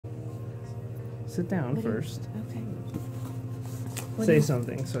Sit down first. Okay. Say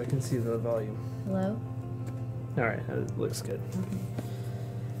something so I can see the volume. Hello? Alright, it looks good. Okay.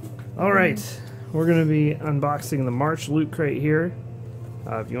 Alright, we're going to be unboxing the March Loot Crate here.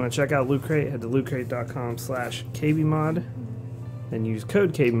 If you want to check out Loot Crate, head to lootcrate.com/KBMOD and use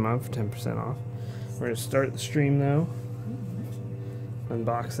code KBMOD for 10% off. We're going to start the stream though.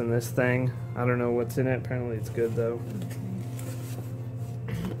 Unboxing this thing. I don't know what's in it. Apparently it's good though.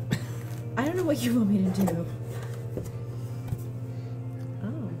 Okay. I don't know what you want me to do.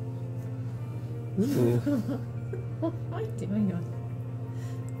 Oh. Ooh. What am I doing?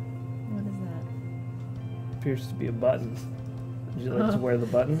 What is that? Appears to be a button. Would you like to wear the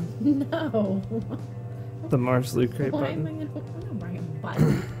button? No. The March Loot Crate Why button? am I going to wear a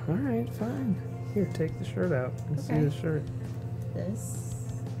button? Alright, fine. Here, take the shirt out and see Okay. the shirt. This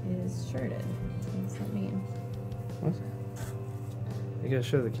is shirted. What does that mean? What? You gotta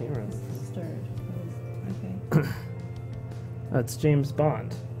show the camera. Stirred. Okay. That's James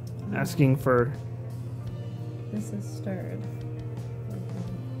Bond asking for. This is stirred.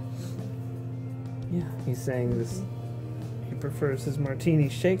 Yeah, he's saying this. He prefers his martini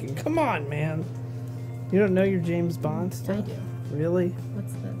shaken. Come on, man. You don't know your James Bond stuff? I do. Really?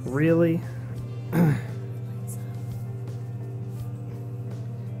 What's this? Really?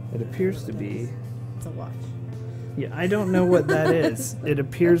 It appears to be. It's a watch. Yeah, I don't know what that is. It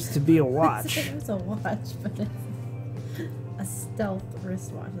appears to be a watch. It's a watch, but it's a stealth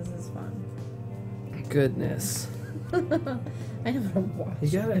wristwatch. This is fun. Goodness. I know what a watch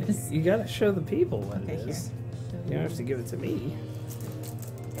is. You gotta show the people what Okay, it is. here. You don't have to give it to me.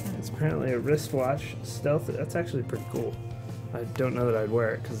 It's apparently a wristwatch. Stealth. That's actually pretty cool. I don't know that I'd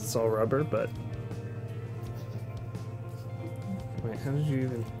wear it because it's all rubber, but. Wait, how did you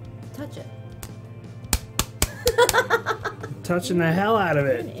even. Touch it. Touching the hell out of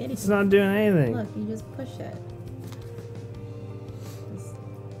it. You're an idiot. It's not doing anything. Look, you just push it. Just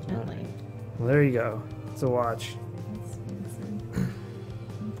gently. Well, there you go. It's a watch. That's fancy.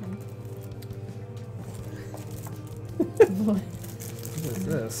 Okay. What? What is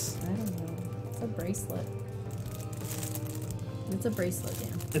this? I don't know. It's a bracelet. It's a bracelet,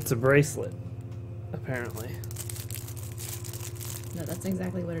 Dan. It's a bracelet, apparently. No, that's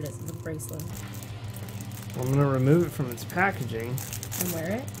exactly what it is. It's a bracelet. I'm gonna remove it from its packaging. And wear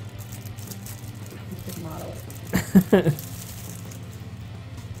it. You could model it.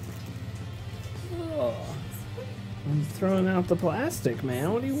 Oh, I'm throwing out the plastic,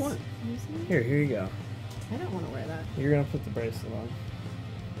 man. What do you want? Here you go. I don't want to wear that. You're gonna put the bracelet on.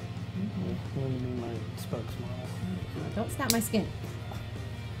 Okay. I'm gonna be my spokesmodel. Don't snap my skin.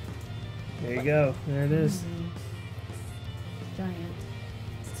 There you go. There it is. Giant.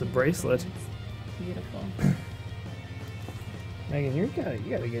 It's a bracelet. Beautiful. Megan, you gotta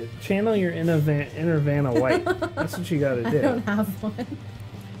get channel your inner Vanna White. That's what you gotta do. I don't have one.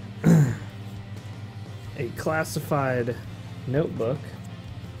 A classified notebook.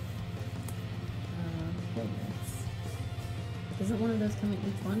 Goodness. Doesn't one of those come in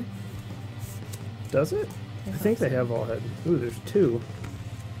each one? Does it? I think they have all had. Ooh, there's two.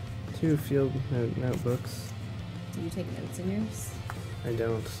 Two field notebooks. Do you take notes in yours? I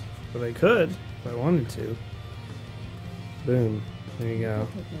don't, but I could if I wanted to. Boom. There you go.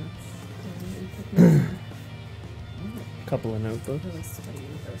 I take notes. Couple of notebooks. Really sweaty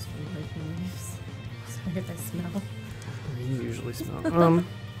with those from my fingers. Sorry if I smell. You usually smell.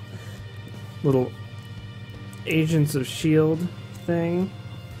 Little Agents of S.H.I.E.L.D. thing.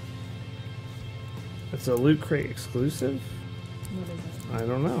 It's a Loot Crate exclusive? What is it? I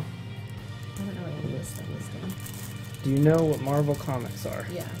don't know. I don't know what any of this stuff is doing. Do you know what Marvel comics are?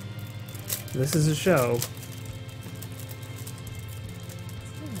 Yeah. This is a show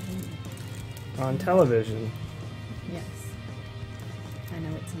on television. Yes. I know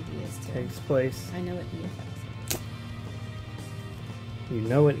what TV is too. Takes place. I know what EFX is. You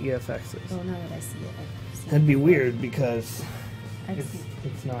know what EFX is. Well, now that I see it, I've seen That'd be it before. weird because I've it's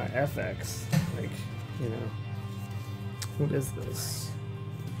seen- not FX. Like, you know. What is this?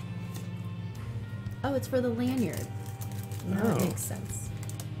 Oh, it's for the lanyard. Now Oh. that makes sense.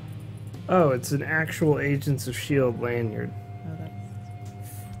 Oh, it's an actual Agents of S.H.I.E.L.D. lanyard. Oh, that's...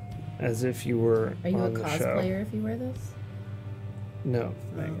 As if you were Are you a on the show. cosplayer if you wear this? No,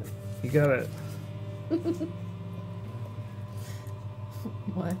 Megan. You gotta.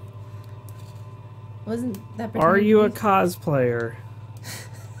 What? Wasn't that Are you a pretending- cosplayer?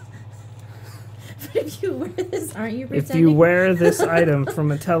 But if you wear this, aren't you If pretending? you wear this item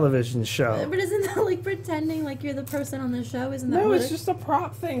from a television show. But isn't that like pretending like you're the person on the show? Isn't that No, what it's just a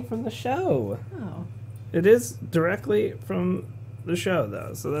prop thing from the show. Oh. It is directly from the show,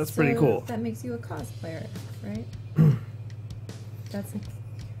 though, so that's pretty cool. That makes you a cosplayer, right? That's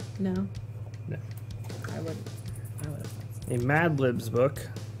no. No. I would have thought so. A Mad Libs book,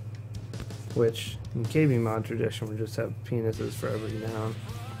 which in KBMOD tradition would just have penises for every noun.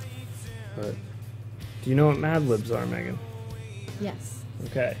 But do you know what Mad Libs are, Megan? Yes.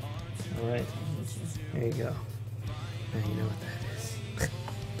 Okay. All right. There you go. Now you know what that is.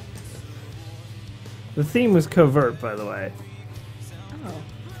 The theme was covert, by the way. Oh.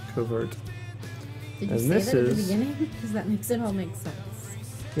 Covert. Did you And say this that at the is- beginning? Because that makes it all make sense.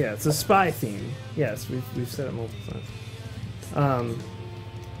 Yeah, it's a spy theme. Yes, we've said it multiple times.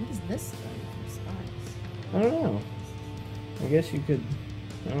 What is this thing for spies? I don't know. I guess you could.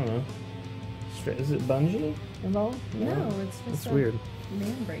 I don't know. Is it bungee involved? No, it's just That's a weird.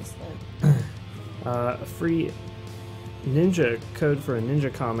 man bracelet. A free ninja code for a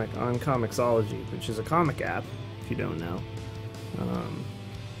ninja comic on Comixology, which is a comic app, if you don't know.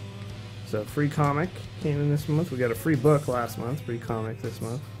 So free comic came in this month. We got a free book last month, free comic this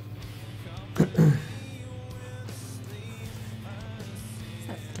month. Is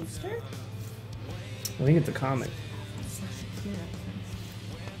that a poster? I think it's a comic.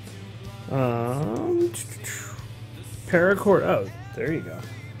 Paracord. Oh, there you go.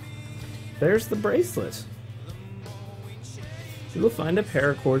 There's the bracelet. You will find a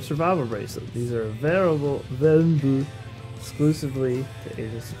paracord survival bracelet. These are available exclusively to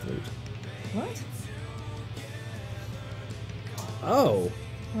Agents of Loot. What? Oh,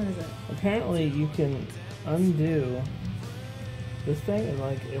 What is it? apparently you can undo this thing and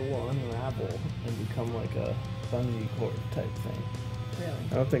like it will unravel and become like a bungee cord type thing. Really?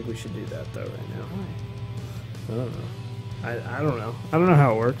 I don't think we should do that though right now. Why? I don't know. I don't know. I don't know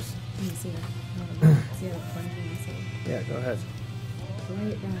how it works. Let me see that. See how the bungee is. Yeah, go ahead.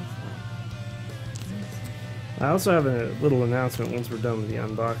 Lay it down flat. I also have a little announcement once we're done with the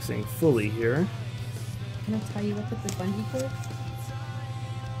unboxing fully here. Can I tie you up with the bungee cord?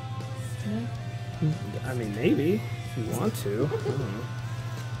 No? I mean, maybe, if you want to. I don't know.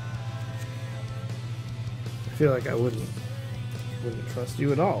 I feel like I wouldn't trust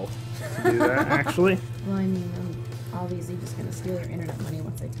you at all to do that, actually. Well, I mean, I'm obviously just going to steal your internet money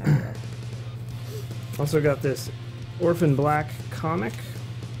once I tie you up. Also got this Orphan Black comic.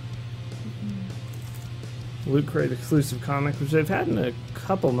 Loot Crate exclusive comic, which they've had in a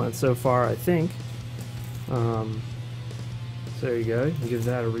couple months so far, I think. So there you go. You can give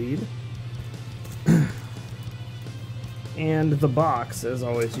that a read. And the box, as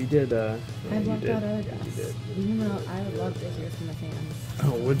always, you did. I you blocked did. out autographs. You did. Even though I would love to hear from the fans.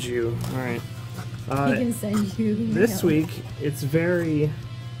 Oh, would you? All right. He can send you This mail. week, it's very.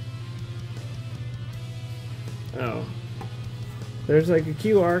 Oh. There's like a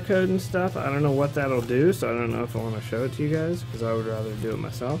QR code and stuff. I don't know what that'll do, so I don't know if I want to show it to you guys, because I would rather do it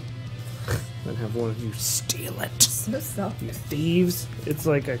myself than have one of you steal it. So selfish. You thieves. It's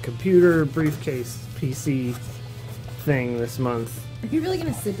like a computer briefcase PC thing this month. Are you really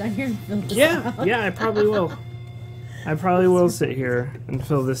going to sit down here and fill this Yeah, out? yeah, I probably will. I probably will sit here and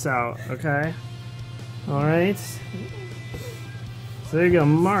fill this out, okay? Alright. So there you go,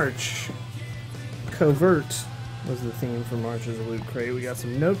 March Covert was the theme for March's Loot Crate. We got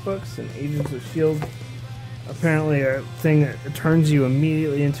some notebooks and Agents of S.H.I.E.L.D. Apparently a thing that turns you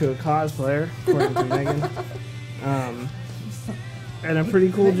immediately into a cosplayer, according to Megan. And a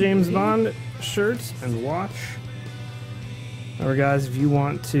pretty cool James Bond shirt and watch. Or guys, if you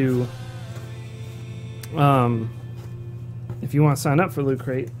want to sign up for Loot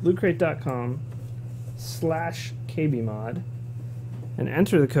Crate, lootcrate.com/KBMOD and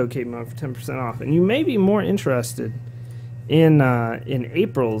enter the code KBMOD for 10% off. And you may be more interested in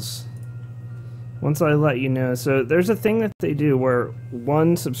April's, once I let you know. So there's a thing that they do where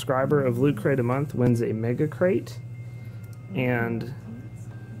one subscriber of Loot Crate a month wins a Megacrate, and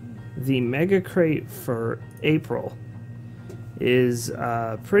the Megacrate for April is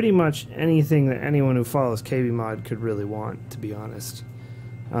pretty much anything that anyone who follows KBMOD could really want, to be honest.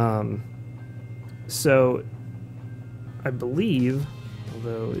 So I believe,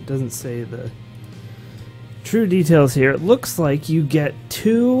 although it doesn't say the true details here, it looks like you get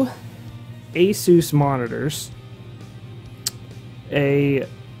 2 Asus monitors, is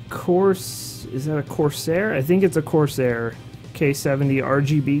that a Corsair? I think it's a Corsair K70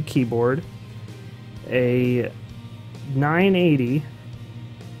 RGB keyboard, a 980,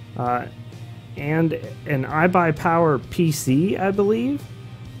 and an iBuyPower PC, I believe,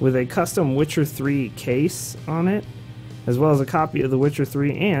 with a custom Witcher 3 case on it, as well as a copy of The Witcher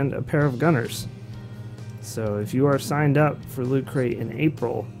 3 and a pair of gunners. So if you are signed up for Loot Crate in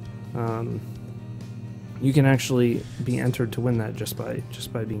April, you can actually be entered to win that just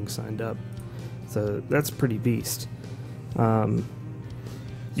by being signed up. So that's pretty beast.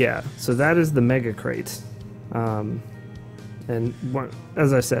 Yeah, so that is the Megacrate. And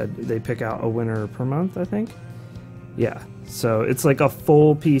as I said, they pick out a winner per month, I think. Yeah, so it's like a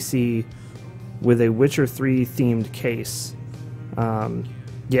full PC with a Witcher 3 themed case.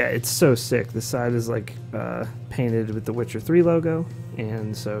 Yeah, it's so sick. The side is like painted with the Witcher 3 logo.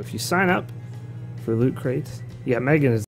 And so if you sign up for Loot Crate, yeah, Megan is